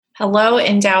Hello,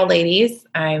 Endow ladies.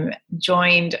 I'm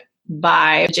joined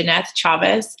by Jeanette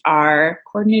Chavez, our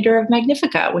coordinator of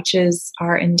Magnifica, which is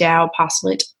our Endow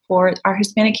apostolate for our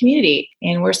Hispanic community.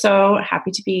 And we're so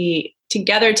happy to be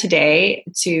together today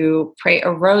to pray a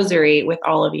rosary with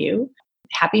all of you.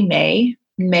 Happy May.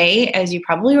 May, as you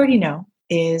probably already know,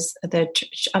 is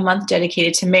a month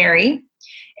dedicated to Mary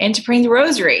and to praying the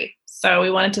rosary. So we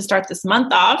wanted to start this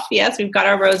month off. Yes, we've got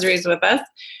our rosaries with us.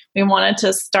 We wanted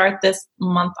to start this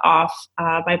month off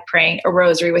by praying a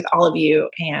rosary with all of you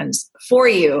and for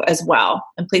you as well.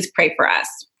 And please pray for us.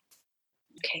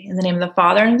 Okay, in the name of the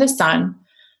Father, and of the Son,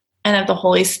 and of the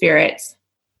Holy Spirit.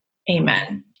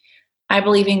 Amen. I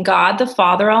believe in God, the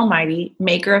Father Almighty,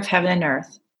 maker of heaven and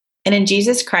earth, and in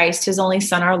Jesus Christ, his only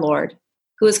Son, our Lord,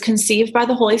 who was conceived by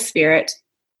the Holy Spirit,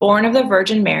 born of the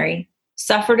Virgin Mary,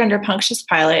 suffered under Pontius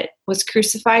Pilate, was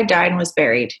crucified, died, and was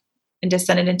buried, and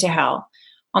descended into hell.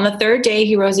 On the third day,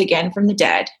 he rose again from the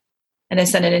dead and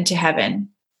ascended into heaven.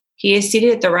 He is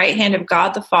seated at the right hand of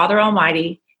God, the Father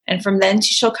Almighty, and from thence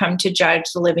he shall come to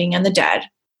judge the living and the dead.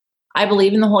 I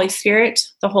believe in the Holy Spirit,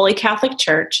 the Holy Catholic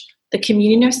Church, the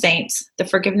communion of saints, the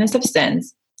forgiveness of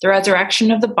sins, the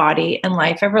resurrection of the body, and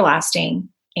life everlasting.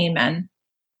 Amen.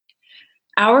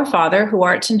 Our Father, who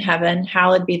art in heaven,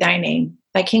 hallowed be thy name.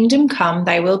 Thy kingdom come,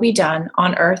 thy will be done,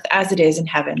 on earth as it is in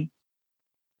heaven.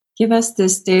 Give us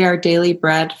this day our daily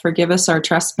bread. Forgive us our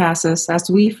trespasses,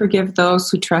 as we forgive those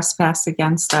who trespass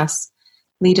against us.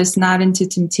 Lead us not into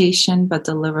temptation, but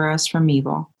deliver us from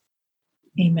evil.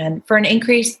 Amen. For an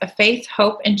increase of faith,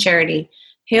 hope, and charity,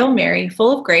 Hail Mary,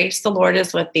 full of grace, the Lord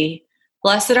is with thee.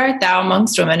 Blessed art thou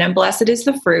amongst women, and blessed is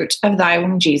the fruit of thy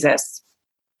womb, Jesus.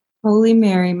 Holy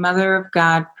Mary, Mother of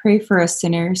God, pray for us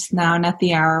sinners, now and at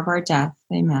the hour of our death.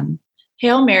 Amen.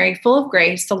 Hail Mary, full of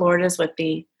grace, the Lord is with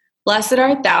thee. Blessed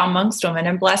art thou amongst women,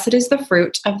 and blessed is the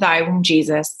fruit of thy womb,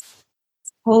 Jesus.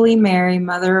 Holy Mary,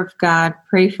 Mother of God,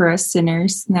 pray for us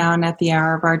sinners, now and at the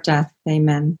hour of our death.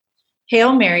 Amen.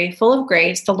 Hail Mary, full of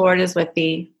grace, the Lord is with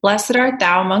thee. Blessed art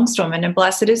thou amongst women, and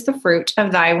blessed is the fruit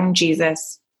of thy womb,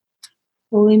 Jesus.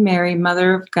 Holy Mary,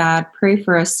 Mother of God, pray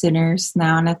for us sinners,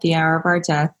 now and at the hour of our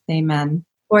death. Amen.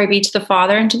 Glory be to the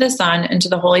Father, and to the Son, and to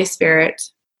the Holy Spirit.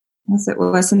 As it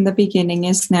was in the beginning,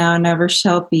 is now, and ever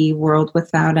shall be, world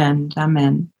without end.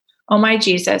 Amen. O my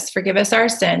Jesus, forgive us our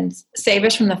sins, save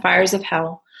us from the fires of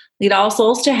hell, lead all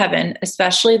souls to heaven,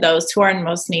 especially those who are in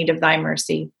most need of thy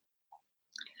mercy.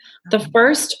 The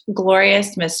first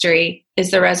glorious mystery is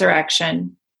the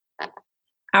resurrection.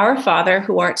 Our Father,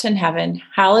 who art in heaven,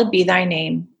 hallowed be thy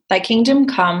name. Thy kingdom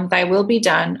come, thy will be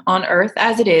done, on earth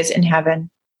as it is in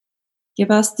heaven. Give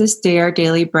us this day our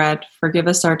daily bread. Forgive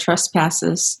us our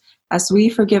trespasses, as we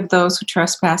forgive those who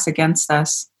trespass against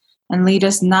us. And lead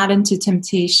us not into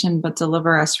temptation, but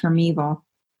deliver us from evil.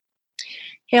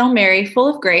 Hail Mary, full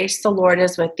of grace, the Lord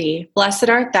is with thee. Blessed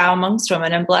art thou amongst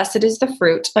women, and blessed is the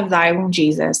fruit of thy womb,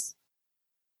 Jesus.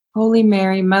 Holy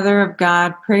Mary, Mother of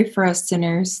God, pray for us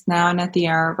sinners, now and at the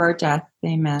hour of our death.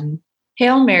 Amen.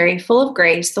 Hail Mary, full of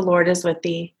grace, the Lord is with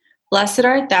thee. Blessed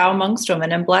art thou amongst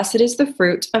women, and blessed is the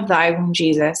fruit of thy womb,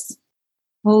 Jesus.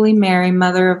 Holy Mary,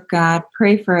 Mother of God,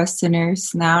 pray for us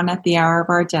sinners, now and at the hour of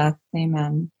our death.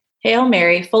 Amen. Hail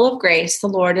Mary, full of grace, the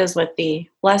Lord is with thee.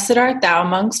 Blessed art thou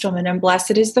amongst women, and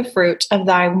blessed is the fruit of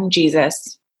thy womb,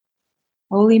 Jesus.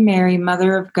 Holy Mary,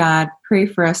 Mother of God, pray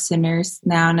for us sinners,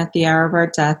 now and at the hour of our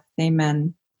death.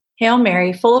 Amen. Hail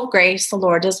Mary, full of grace, the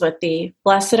Lord is with thee.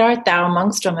 Blessed art thou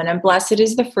amongst women, and blessed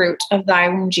is the fruit of thy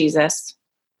womb, Jesus.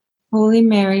 Holy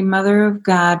Mary, Mother of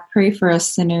God, pray for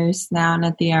us sinners, now and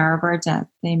at the hour of our death.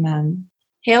 Amen.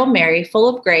 Hail Mary, full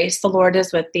of grace, the Lord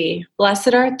is with thee.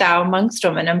 Blessed art thou amongst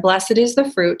women, and blessed is the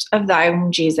fruit of thy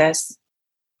womb, Jesus.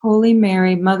 Holy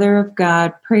Mary, Mother of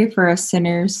God, pray for us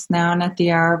sinners, now and at the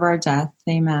hour of our death.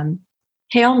 Amen.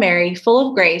 Hail Mary, full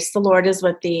of grace, the Lord is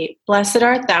with thee. Blessed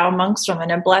art thou amongst women,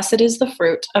 and blessed is the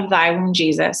fruit of thy womb,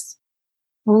 Jesus.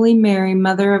 Holy Mary,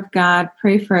 Mother of God,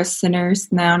 pray for us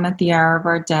sinners, now and at the hour of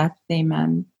our death.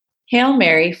 Amen. Hail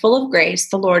Mary, full of grace,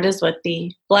 the Lord is with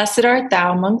thee. Blessed art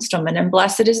thou amongst women, and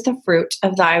blessed is the fruit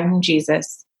of thy womb,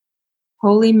 Jesus.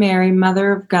 Holy Mary,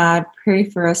 Mother of God, pray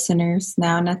for us sinners,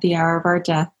 now and at the hour of our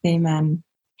death. Amen.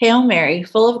 Hail Mary,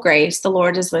 full of grace, the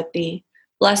Lord is with thee.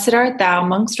 Blessed art thou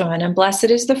amongst women, and blessed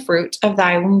is the fruit of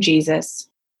thy womb, Jesus.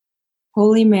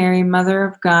 Holy Mary, Mother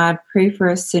of God, pray for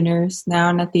us sinners, now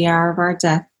and at the hour of our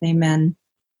death. Amen.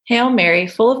 Hail Mary,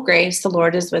 full of grace, the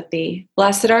Lord is with thee.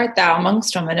 Blessed art thou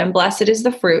amongst women, and blessed is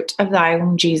the fruit of thy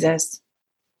womb, Jesus.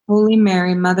 Holy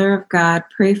Mary, Mother of God,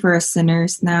 pray for us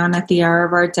sinners, now and at the hour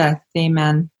of our death.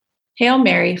 Amen. Hail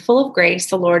Mary, full of grace,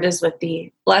 the Lord is with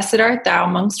thee. Blessed art thou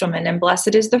amongst women, and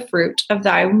blessed is the fruit of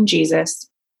thy womb, Jesus.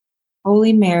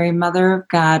 Holy Mary, Mother of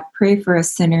God, pray for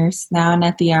us sinners, now and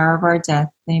at the hour of our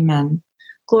death. Amen.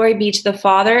 Glory be to the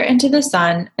Father, and to the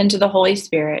Son, and to the Holy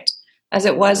Spirit, as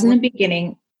it was in the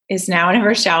beginning, is now, and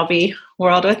ever shall be,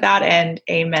 world without end.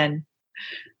 Amen.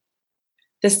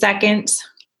 The second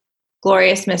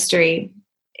glorious mystery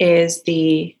is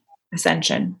the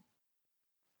Ascension.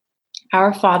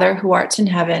 Our Father, who art in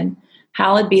heaven,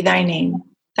 hallowed be thy name.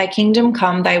 Thy kingdom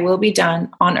come, thy will be done,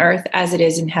 on earth as it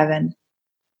is in heaven.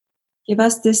 Give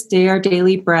us this day our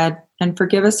daily bread, and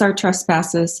forgive us our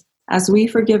trespasses, as we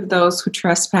forgive those who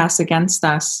trespass against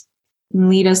us. And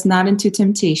lead us not into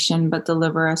temptation, but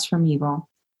deliver us from evil.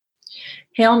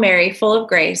 Hail Mary, full of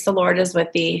grace, the Lord is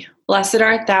with thee. Blessed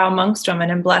art thou amongst women,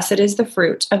 and blessed is the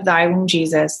fruit of thy womb,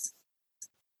 Jesus.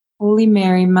 Holy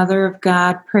Mary, Mother of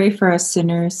God, pray for us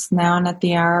sinners, now and at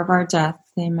the hour of our death.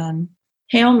 Amen.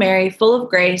 Hail Mary, full of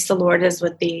grace, the Lord is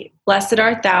with thee. Blessed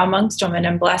art thou amongst women,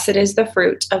 and blessed is the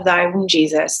fruit of thy womb,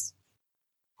 Jesus.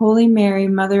 Holy Mary,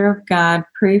 Mother of God,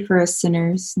 pray for us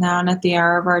sinners, now and at the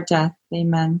hour of our death.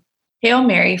 Amen. Hail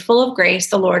Mary, full of grace,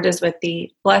 the Lord is with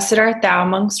thee. Blessed art thou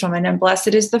amongst women, and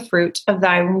blessed is the fruit of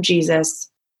thy womb, Jesus.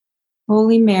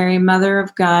 Holy Mary, Mother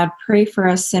of God, pray for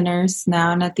us sinners,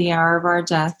 now and at the hour of our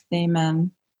death.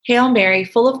 Amen. Hail Mary,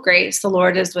 full of grace, the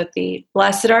Lord is with thee.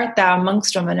 Blessed art thou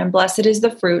amongst women, and blessed is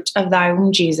the fruit of thy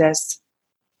womb, Jesus.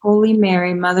 Holy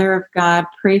Mary, Mother of God,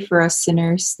 pray for us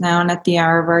sinners, now and at the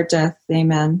hour of our death.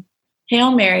 Amen.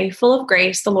 Hail Mary, full of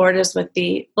grace, the Lord is with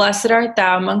thee. Blessed art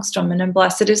thou amongst women, and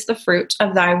blessed is the fruit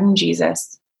of thy womb,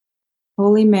 Jesus.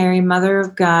 Holy Mary, Mother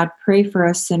of God, pray for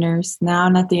us sinners, now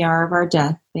and at the hour of our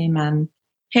death. Amen.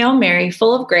 Hail Mary,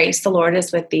 full of grace, the Lord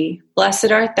is with thee.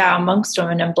 Blessed art thou amongst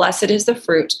women, and blessed is the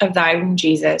fruit of thy womb,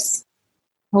 Jesus.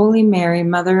 Holy Mary,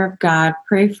 Mother of God,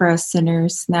 pray for us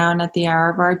sinners, now and at the hour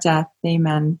of our death.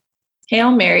 Amen.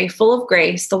 Hail Mary, full of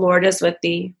grace, the Lord is with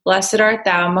thee. Blessed art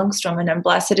thou amongst women, and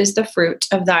blessed is the fruit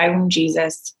of thy womb,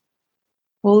 Jesus.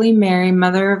 Holy Mary,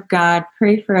 Mother of God,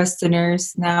 pray for us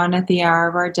sinners, now and at the hour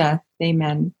of our death.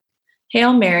 Amen.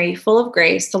 Hail Mary, full of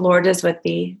grace, the Lord is with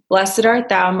thee. Blessed art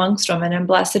thou amongst women, and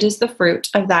blessed is the fruit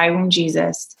of thy womb,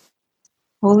 Jesus.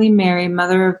 Holy Mary,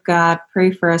 Mother of God,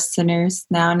 pray for us sinners,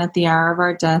 now and at the hour of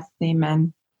our death.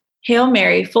 Amen. Hail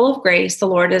Mary, full of grace, the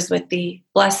Lord is with thee.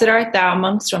 Blessed art thou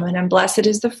amongst women, and blessed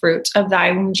is the fruit of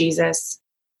thy womb, Jesus.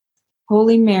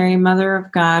 Holy Mary, Mother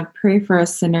of God, pray for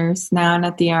us sinners, now and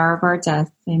at the hour of our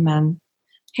death. Amen.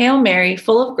 Hail Mary,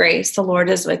 full of grace, the Lord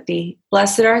is with thee.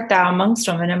 Blessed art thou amongst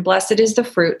women, and blessed is the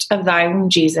fruit of thy womb,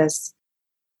 Jesus.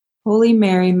 Holy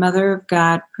Mary, Mother of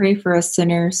God, pray for us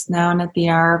sinners, now and at the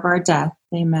hour of our death.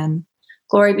 Amen.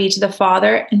 Glory be to the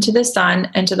Father, and to the Son,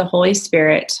 and to the Holy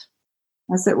Spirit.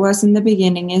 As it was in the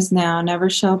beginning, is now, and ever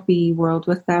shall be, world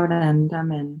without end.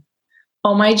 Amen.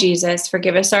 O my Jesus,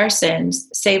 forgive us our sins,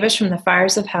 save us from the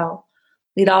fires of hell.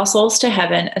 Lead all souls to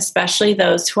heaven, especially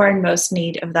those who are in most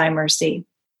need of thy mercy.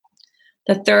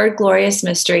 The third glorious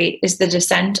mystery is the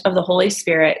descent of the Holy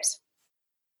Spirit.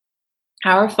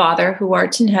 Our Father, who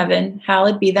art in heaven,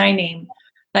 hallowed be thy name.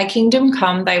 Thy kingdom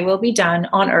come, thy will be done,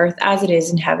 on earth as it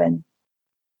is in heaven.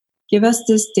 Give us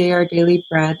this day our daily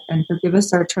bread, and forgive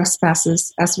us our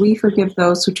trespasses, as we forgive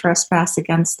those who trespass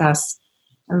against us.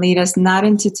 And lead us not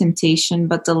into temptation,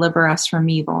 but deliver us from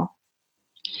evil.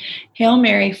 Hail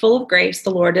Mary, full of grace,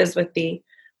 the Lord is with thee.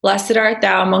 Blessed art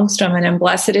thou amongst women, and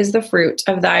blessed is the fruit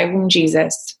of thy womb,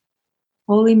 Jesus.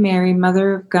 Holy Mary,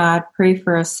 Mother of God, pray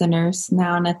for us sinners,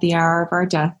 now and at the hour of our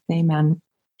death. Amen.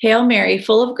 Hail Mary,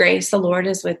 full of grace, the Lord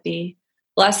is with thee.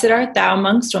 Blessed art thou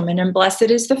amongst women, and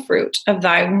blessed is the fruit of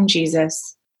thy womb,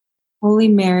 Jesus. Holy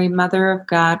Mary, Mother of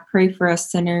God, pray for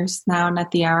us sinners, now and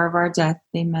at the hour of our death.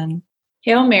 Amen.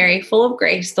 Hail Mary, full of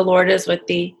grace, the Lord is with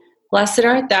thee. Blessed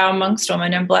art thou amongst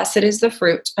women, and blessed is the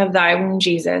fruit of thy womb,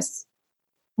 Jesus.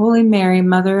 Holy Mary,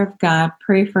 Mother of God,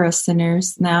 pray for us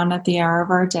sinners, now and at the hour of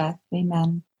our death.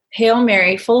 Amen. Hail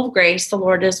Mary, full of grace, the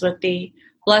Lord is with thee.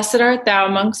 Blessed art thou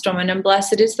amongst women, and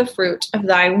blessed is the fruit of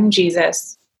thy womb,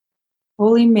 Jesus.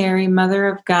 Holy Mary, Mother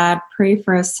of God, pray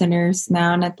for us sinners,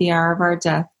 now and at the hour of our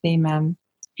death. Amen.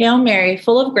 Hail Mary,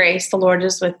 full of grace, the Lord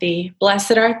is with thee.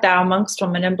 Blessed art thou amongst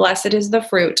women, and blessed is the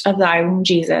fruit of thy womb,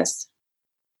 Jesus.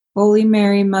 Holy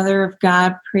Mary, Mother of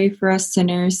God, pray for us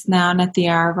sinners, now and at the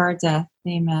hour of our death.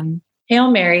 Amen.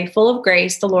 Hail Mary, full of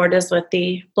grace, the Lord is with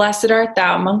thee. Blessed art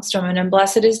thou amongst women, and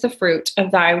blessed is the fruit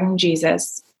of thy womb,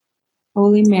 Jesus.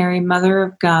 Holy Mary, Mother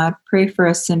of God, pray for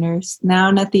us sinners, now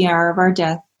and at the hour of our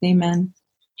death. Amen.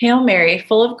 Hail Mary,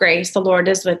 full of grace, the Lord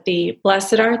is with thee.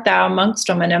 Blessed art thou amongst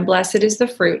women, and blessed is the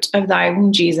fruit of thy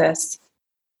womb, Jesus.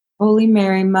 Holy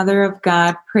Mary, Mother of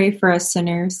God, pray for us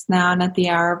sinners, now and at the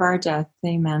hour of our death.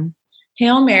 Amen.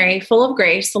 Hail Mary, full of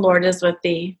grace, the Lord is with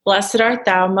thee. Blessed art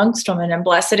thou amongst women, and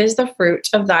blessed is the fruit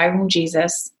of thy womb,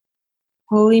 Jesus.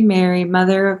 Holy Mary,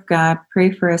 Mother of God,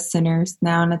 pray for us sinners,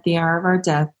 now and at the hour of our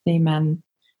death. Amen.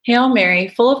 Hail Mary,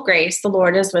 full of grace, the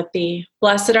Lord is with thee.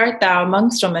 Blessed art thou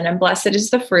amongst women, and blessed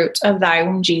is the fruit of thy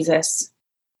womb, Jesus.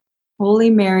 Holy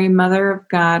Mary, Mother of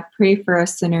God, pray for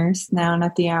us sinners, now and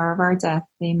at the hour of our death.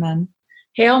 Amen.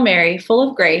 Hail Mary, full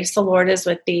of grace, the Lord is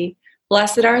with thee.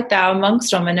 Blessed art thou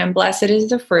amongst women, and blessed is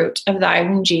the fruit of thy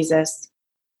womb, Jesus.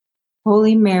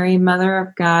 Holy Mary, Mother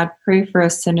of God, pray for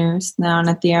us sinners, now and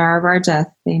at the hour of our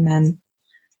death. Amen.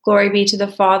 Glory be to the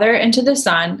Father, and to the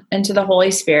Son, and to the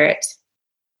Holy Spirit.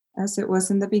 As it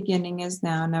was in the beginning, is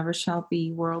now, and ever shall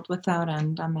be, world without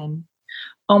end. Amen.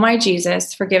 O my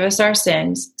Jesus, forgive us our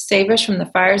sins, save us from the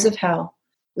fires of hell,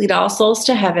 lead all souls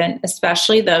to heaven,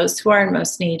 especially those who are in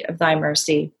most need of thy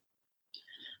mercy.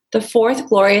 The fourth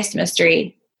glorious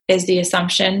mystery is the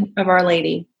Assumption of Our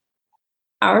Lady.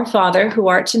 Our Father, who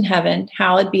art in heaven,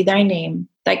 hallowed be thy name.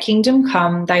 Thy kingdom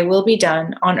come, thy will be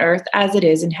done, on earth as it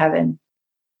is in heaven.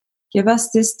 Give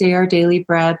us this day our daily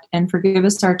bread, and forgive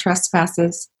us our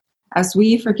trespasses, as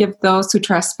we forgive those who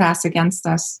trespass against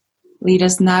us. Lead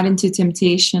us not into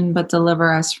temptation, but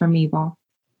deliver us from evil.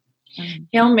 Amen.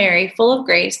 Hail Mary, full of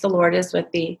grace, the Lord is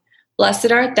with thee.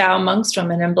 Blessed art thou amongst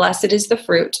women, and blessed is the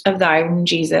fruit of thy womb,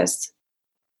 Jesus.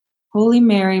 Holy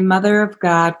Mary, Mother of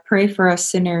God, pray for us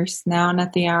sinners, now and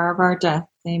at the hour of our death.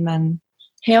 Amen.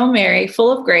 Hail Mary,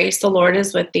 full of grace, the Lord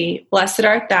is with thee. Blessed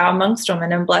art thou amongst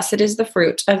women, and blessed is the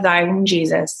fruit of thy womb,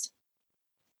 Jesus.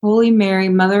 Holy Mary,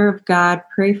 Mother of God,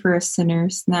 pray for us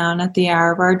sinners, now and at the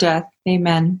hour of our death.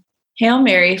 Amen. Hail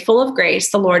Mary, full of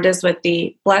grace, the Lord is with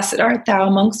thee. Blessed art thou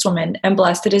amongst women, and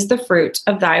blessed is the fruit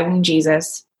of thy womb,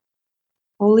 Jesus.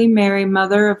 Holy Mary,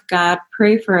 Mother of God,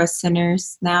 pray for us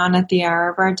sinners, now and at the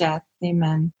hour of our death.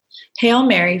 Amen. Hail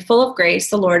Mary, full of grace,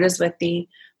 the Lord is with thee.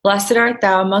 Blessed art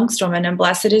thou amongst women, and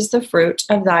blessed is the fruit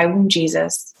of thy womb,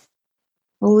 Jesus.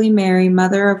 Holy Mary,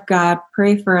 Mother of God,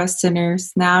 pray for us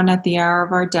sinners, now and at the hour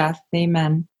of our death.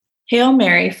 Amen. Hail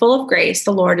Mary, full of grace,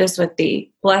 the Lord is with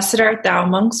thee. Blessed art thou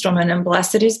amongst women, and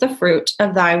blessed is the fruit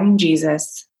of thy womb,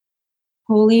 Jesus.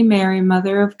 Holy Mary,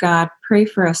 Mother of God, pray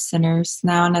for us sinners,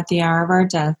 now and at the hour of our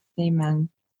death. Amen.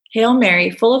 Hail Mary,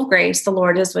 full of grace, the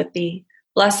Lord is with thee.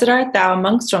 Blessed art thou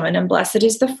amongst women, and blessed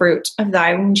is the fruit of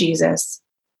thy womb, Jesus.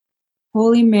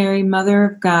 Holy Mary, Mother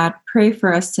of God, pray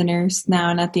for us sinners, now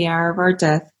and at the hour of our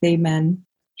death. Amen.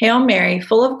 Hail Mary,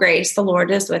 full of grace, the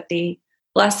Lord is with thee.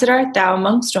 Blessed art thou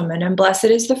amongst women, and blessed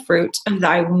is the fruit of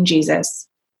thy womb, Jesus.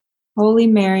 Holy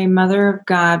Mary, Mother of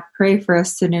God, pray for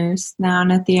us sinners, now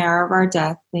and at the hour of our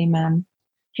death. Amen.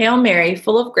 Hail Mary,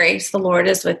 full of grace, the Lord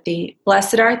is with thee.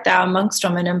 Blessed art thou amongst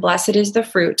women, and blessed is the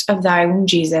fruit of thy womb,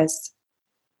 Jesus.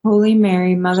 Holy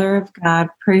Mary, Mother of God,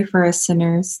 pray for us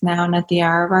sinners, now and at the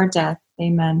hour of our death.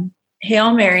 Amen.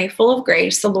 Hail Mary, full of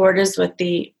grace, the Lord is with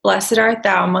thee. Blessed art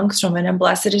thou amongst women, and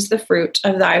blessed is the fruit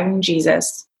of thy womb,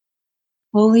 Jesus.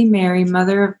 Holy Mary,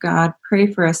 Mother of God, pray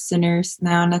for us sinners,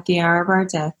 now and at the hour of our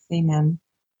death. Amen.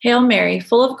 Hail Mary,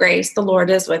 full of grace, the Lord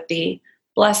is with thee.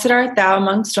 Blessed art thou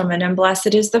amongst women, and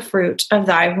blessed is the fruit of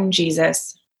thy womb,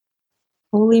 Jesus.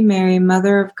 Holy Mary,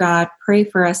 Mother of God, pray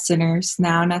for us sinners,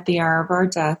 now and at the hour of our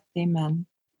death. Amen.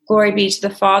 Glory be to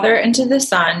the Father, and to the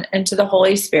Son, and to the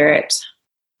Holy Spirit.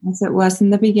 As it was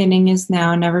in the beginning, is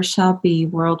now, and ever shall be,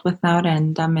 world without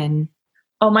end. Amen.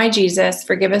 O my Jesus,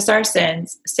 forgive us our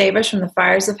sins, save us from the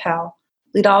fires of hell,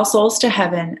 lead all souls to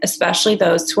heaven, especially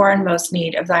those who are in most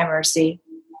need of thy mercy.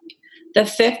 The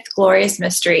fifth glorious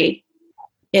mystery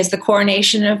is the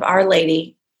coronation of Our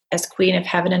Lady as Queen of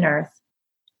heaven and earth.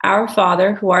 Our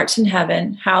Father, who art in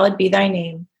heaven, hallowed be thy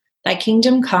name. Thy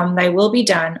kingdom come, thy will be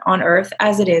done, on earth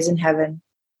as it is in heaven.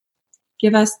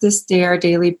 Give us this day our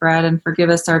daily bread, and forgive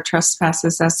us our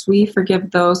trespasses, as we forgive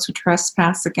those who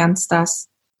trespass against us.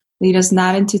 Lead us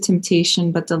not into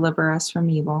temptation, but deliver us from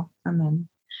evil. Amen.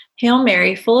 Hail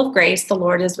Mary, full of grace, the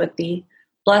Lord is with thee.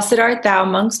 Blessed art thou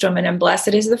amongst women, and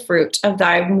blessed is the fruit of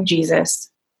thy womb, Jesus.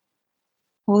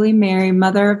 Holy Mary,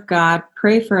 Mother of God,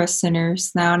 pray for us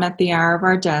sinners, now and at the hour of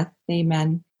our death.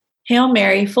 Amen. Hail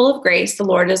Mary, full of grace, the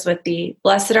Lord is with thee.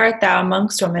 Blessed art thou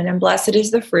amongst women, and blessed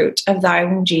is the fruit of thy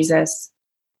womb, Jesus.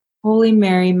 Holy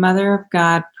Mary, Mother of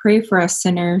God, pray for us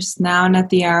sinners, now and at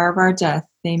the hour of our death.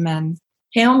 Amen.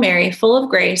 Hail Mary, full of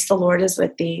grace, the Lord is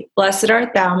with thee. Blessed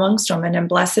art thou amongst women, and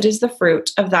blessed is the fruit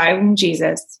of thy womb,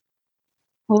 Jesus.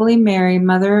 Holy Mary,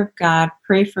 Mother of God,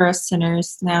 pray for us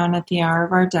sinners, now and at the hour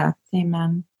of our death.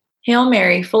 Amen. Hail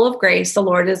Mary, full of grace, the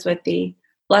Lord is with thee.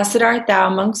 Blessed art thou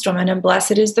amongst women, and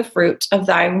blessed is the fruit of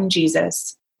thy womb,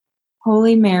 Jesus.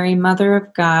 Holy Mary, Mother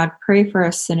of God, pray for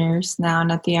us sinners, now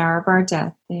and at the hour of our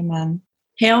death. Amen.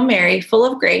 Hail Mary, full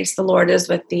of grace, the Lord is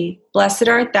with thee. Blessed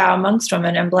art thou amongst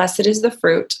women, and blessed is the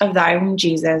fruit of thy womb,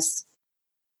 Jesus.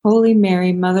 Holy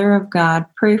Mary, Mother of God,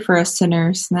 pray for us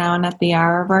sinners, now and at the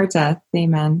hour of our death.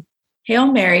 Amen.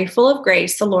 Hail Mary, full of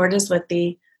grace, the Lord is with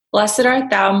thee. Blessed art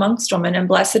thou amongst women, and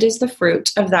blessed is the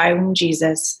fruit of thy womb,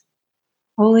 Jesus.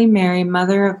 Holy Mary,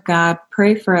 Mother of God,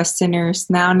 pray for us sinners,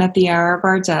 now and at the hour of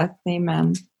our death.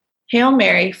 Amen. Hail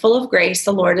Mary, full of grace,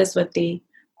 the Lord is with thee.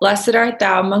 Blessed art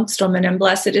thou amongst women, and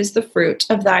blessed is the fruit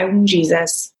of thy womb,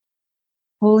 Jesus.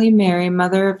 Holy Mary,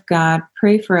 Mother of God,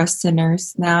 pray for us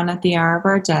sinners, now and at the hour of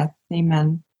our death.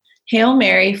 Amen. Hail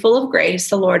Mary, full of grace,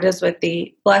 the Lord is with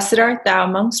thee. Blessed art thou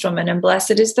amongst women, and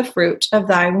blessed is the fruit of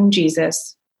thy womb,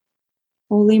 Jesus.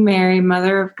 Holy Mary,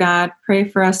 Mother of God, pray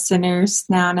for us sinners,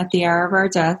 now and at the hour of our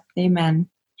death. Amen.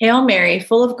 Hail Mary,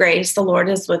 full of grace, the Lord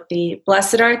is with thee.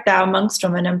 Blessed art thou amongst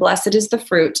women, and blessed is the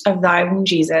fruit of thy womb,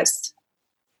 Jesus.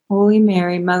 Holy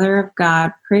Mary, Mother of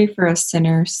God, pray for us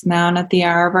sinners, now and at the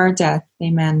hour of our death.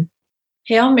 Amen.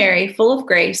 Hail Mary, full of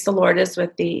grace, the Lord is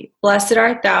with thee. Blessed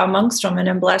art thou amongst women,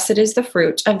 and blessed is the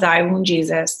fruit of thy womb,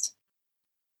 Jesus.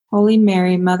 Holy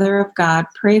Mary, Mother of God,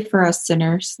 pray for us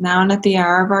sinners, now and at the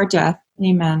hour of our death.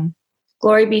 Amen.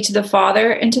 Glory be to the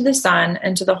Father, and to the Son,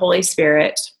 and to the Holy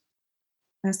Spirit.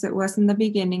 As it was in the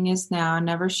beginning, is now, and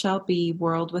ever shall be,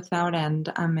 world without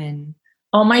end. Amen.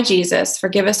 O my Jesus,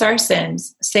 forgive us our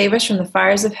sins, save us from the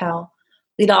fires of hell,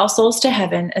 lead all souls to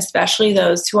heaven, especially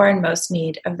those who are in most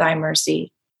need of thy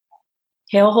mercy.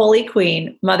 Hail, Holy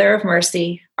Queen, Mother of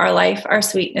Mercy, our life, our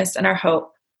sweetness, and our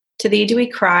hope. To thee do we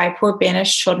cry, poor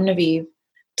banished children of Eve.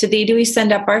 To thee do we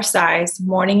send up our sighs,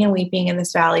 mourning and weeping in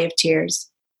this valley of tears.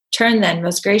 Turn then,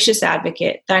 most gracious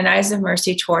Advocate, thine eyes of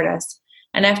mercy toward us,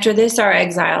 and after this our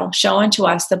exile, show unto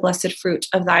us the blessed fruit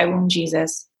of thy womb,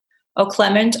 Jesus. O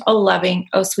clement, O loving,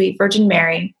 O sweet Virgin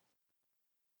Mary,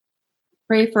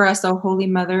 Pray for us, O Holy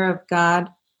Mother of God,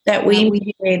 that we may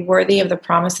be made worthy of the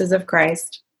promises of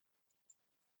Christ.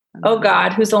 O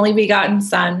God, whose only begotten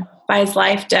Son, by his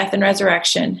life, death, and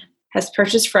resurrection, has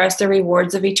purchased for us the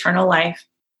rewards of eternal life,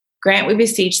 grant, we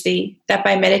beseech thee, that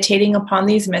by meditating upon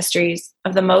these mysteries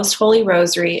of the most holy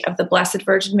Rosary of the Blessed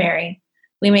Virgin Mary,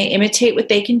 we may imitate what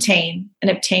they contain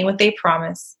and obtain what they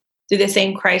promise, through the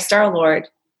same Christ our Lord.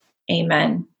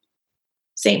 Amen.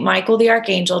 Saint Michael the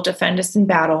Archangel, defend us in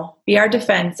battle. Be our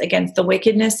defense against the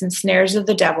wickedness and snares of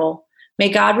the devil. May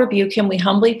God rebuke him, we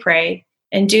humbly pray.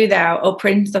 And do thou, O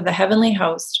Prince of the heavenly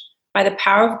host, by the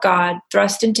power of God,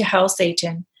 thrust into hell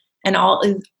Satan and all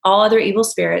other evil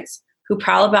spirits who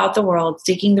prowl about the world,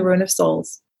 seeking the ruin of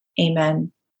souls.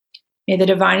 Amen. May the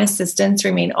divine assistance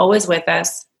remain always with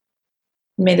us.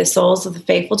 May the souls of the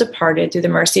faithful departed, through the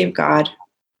mercy of God,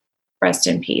 rest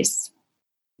in peace.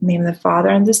 In the name of the Father,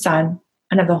 and of the Son,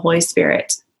 and of the Holy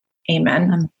Spirit.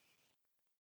 Amen.